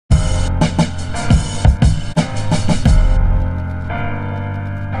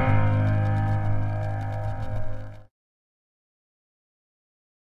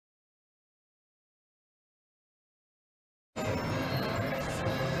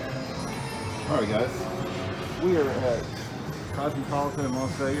Alright guys, we are at Cosmopolitan in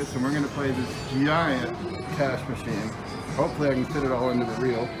Las Vegas and we're going to play this giant cash machine. Hopefully I can fit it all into the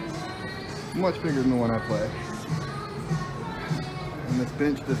reel. Much bigger than the one I play. And this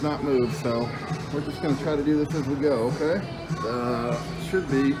bench does not move, so we're just going to try to do this as we go, okay? Should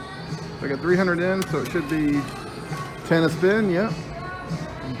be, I got 300 in, so it should be 10 a spin, yep.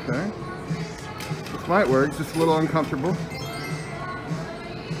 Okay. This might work, it's just a little uncomfortable.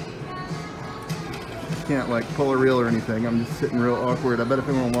 Can't like pull a reel or anything. I'm just sitting real awkward. I bet if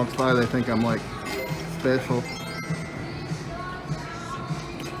anyone walks by they think I'm like special.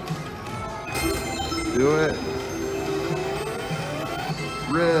 Do it.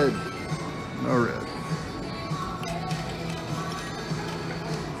 Red. No red.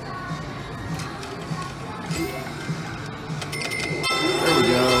 There we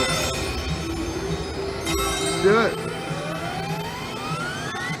go. Do it.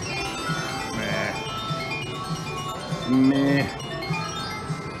 Meh.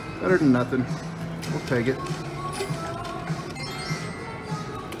 Better than nothing. We'll take it.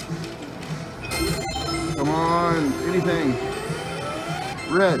 Come on. Anything.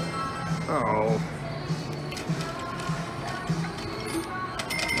 Red. Oh.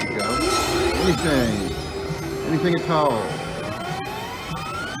 There we go. Anything. Anything at all.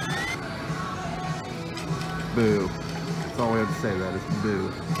 Boo. That's all we have to say, that is boo.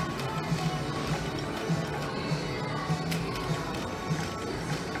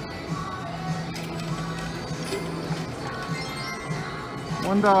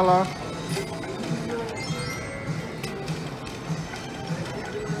 $1.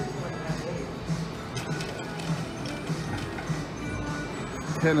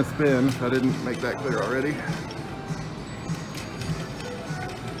 $10 a spin, if I didn't make that clear already.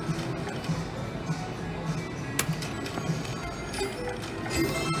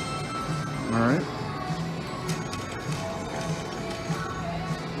 All right.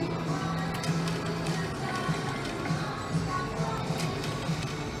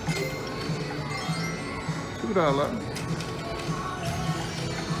 $2.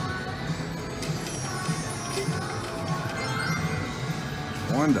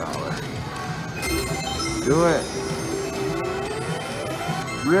 $1. Do it.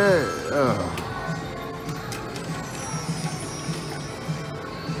 Red. Oh.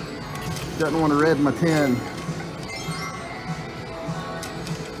 Doesn't want to red my 10.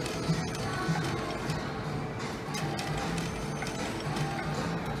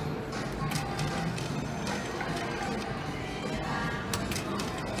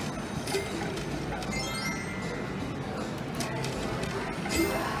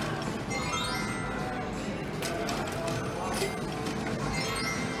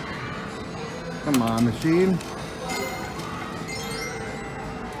 Come on, machine.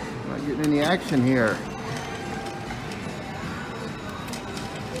 Not getting any action here.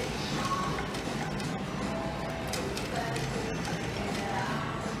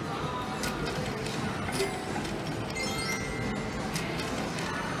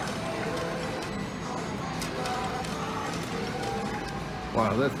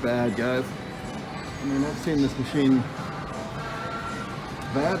 Wow, that's bad, guys. I mean, I've seen this machine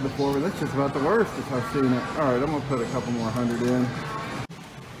bad before, but that's just about the worst if I've seen it. Alright, I'm gonna put a couple more hundred in.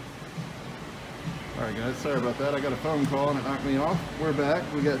 Alright guys, sorry about that. I got a phone call and it knocked me off. We're back.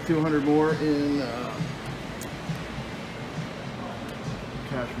 We got 200 more in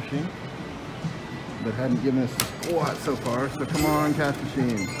cash machine, but hadn't given us a squat so far, so come on, cash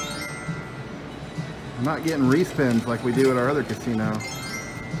machine. I'm not getting respins like we do at our other casino.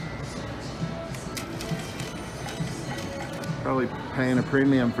 Probably paying a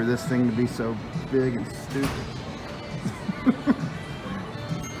premium for this thing to be so big and stupid.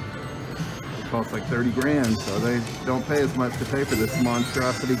 It costs like 30 grand, so they don't pay as much to pay for this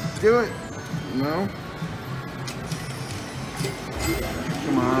monstrosity. Do it! No?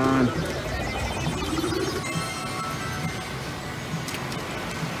 Come on.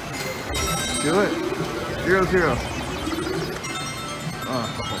 Do it! 0-0. Oh.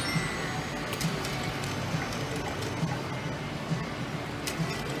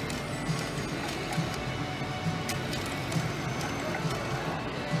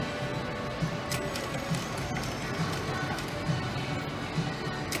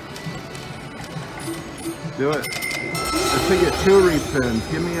 Do it. Let's take it 2 respins.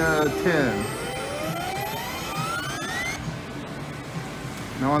 Give me a 10.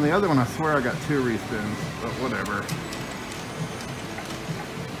 Now on the other one, I swear I got 2 respins, but whatever.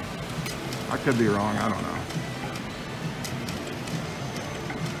 I could be wrong. I don't know.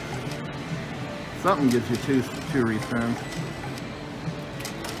 Something gives you two respins.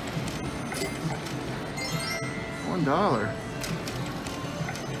 $1.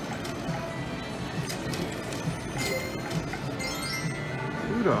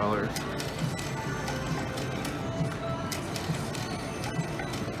 $2.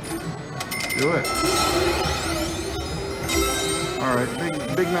 Do it. All right,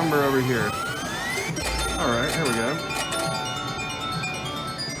 big number over here. All right, here we go.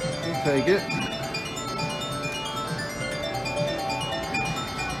 We'll take it.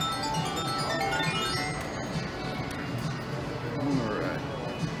 All right.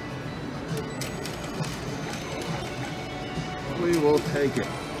 We will take it.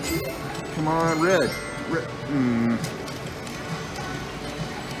 Come on, red. Red.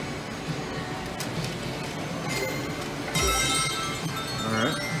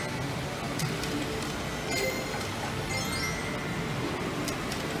 Alright.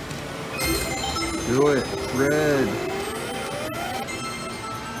 Do it. Red.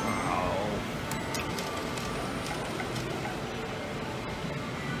 Wow.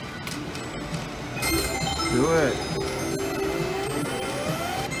 Do it.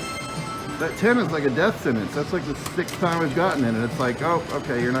 That 10 is like a death sentence. That's like the 6th time we've gotten it. And it's like, oh,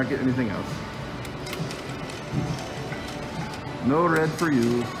 okay, you're not getting anything else. No red for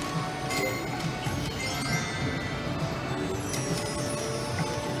you.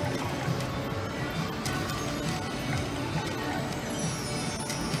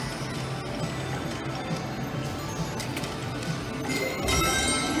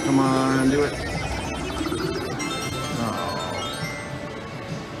 Come on, do it. Oh.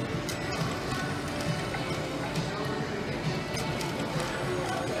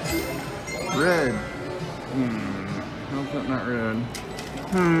 Red. How's that not red?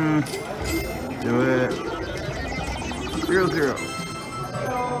 Do it. 0-0.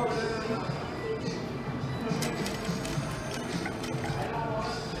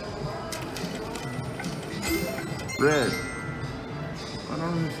 Red. I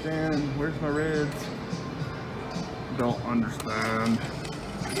don't understand. Where's my reds? Don't understand.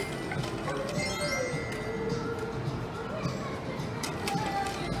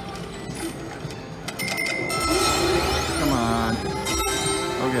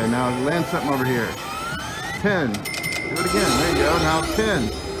 Okay, now land something over here. 10. Do it again. There you go. Now it's 10.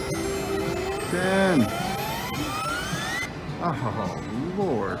 10. Oh,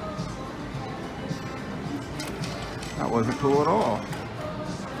 Lord. That wasn't cool at all.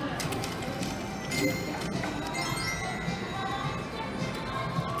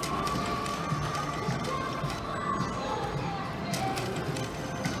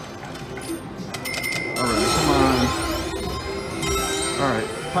 Alright, come on. Alright.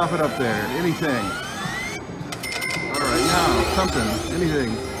 Pop it up there. Anything. Alright, now, something.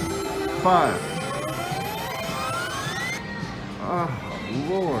 Anything. 5. Oh,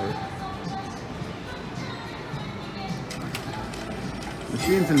 Lord.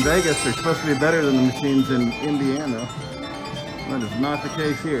 Machines in Vegas are supposed to be better than the machines in Indiana. That is not the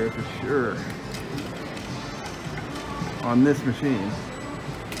case here, for sure. On this machine.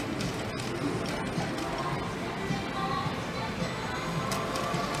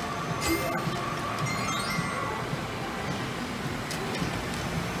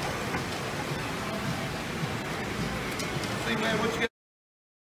 Man, what you got?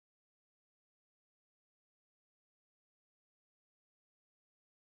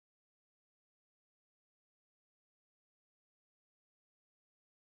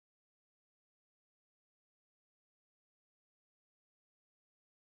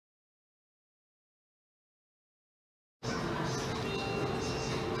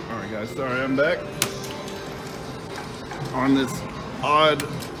 Alright guys, sorry I'm back on this odd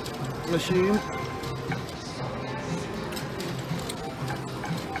machine.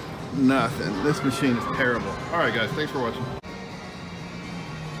 Nothing. This machine is terrible. Alright guys, thanks for watching.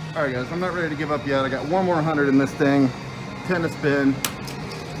 Alright guys, I'm not ready to give up yet. I got one more 100 in this thing. 10 to spin.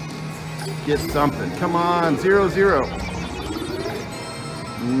 Get something. Come on, 0-0.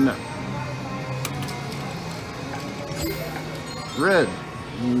 No. Red.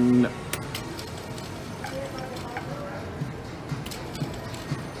 No.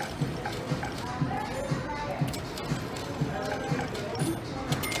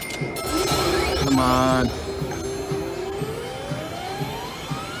 Come on.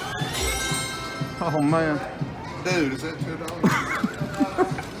 Oh man. Dude, is that $2?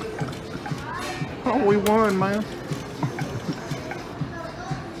 Oh, we won, man.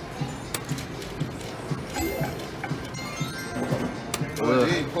 Well,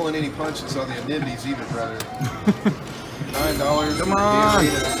 you ain't pulling any punches on the amenities either, brother. $9. Come on. Do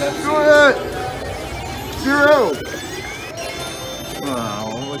it. 0.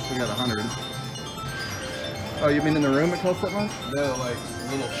 Oh, at least we got 100. Oh, you mean in the room it costs that much? No, like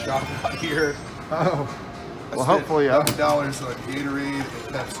a little shop out here. Oh. Well, hopefully, $11 on Gatorade and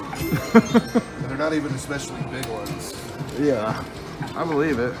Pepsi. And they're not even especially big ones. Yeah, I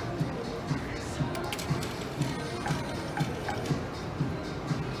believe it.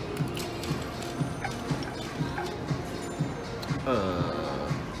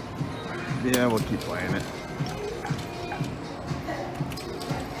 Yeah, we'll keep playing it.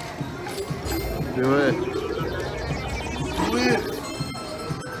 Do it. Do it.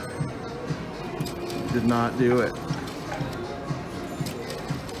 Did not do it.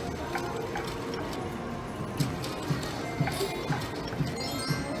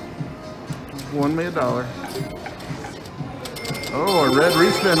 Won me $1. Oh, a red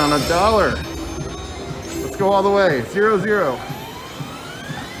respin on $1. Let's go all the way. 0-0.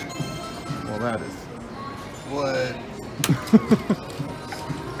 Well, that is. What?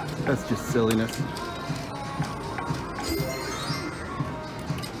 That's just silliness.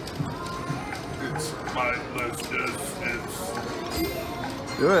 It's mindless.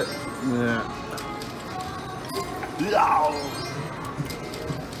 Do it. Yeah.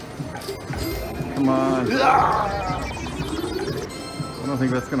 Come on. I don't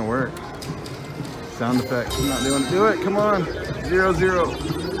think that's gonna work. Sound effect. I'm not doing it. Do it. Come on. 0-0.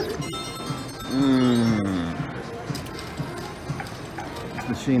 This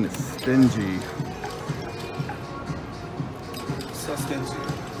machine is stingy. So stingy.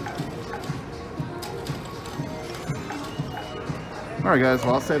 Alright guys,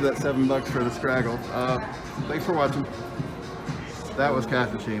 well I'll save that $7 for the Scraggle. Thanks for watching. That was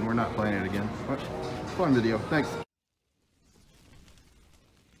Cash Machine. We're not playing it again. Fun video. Thanks.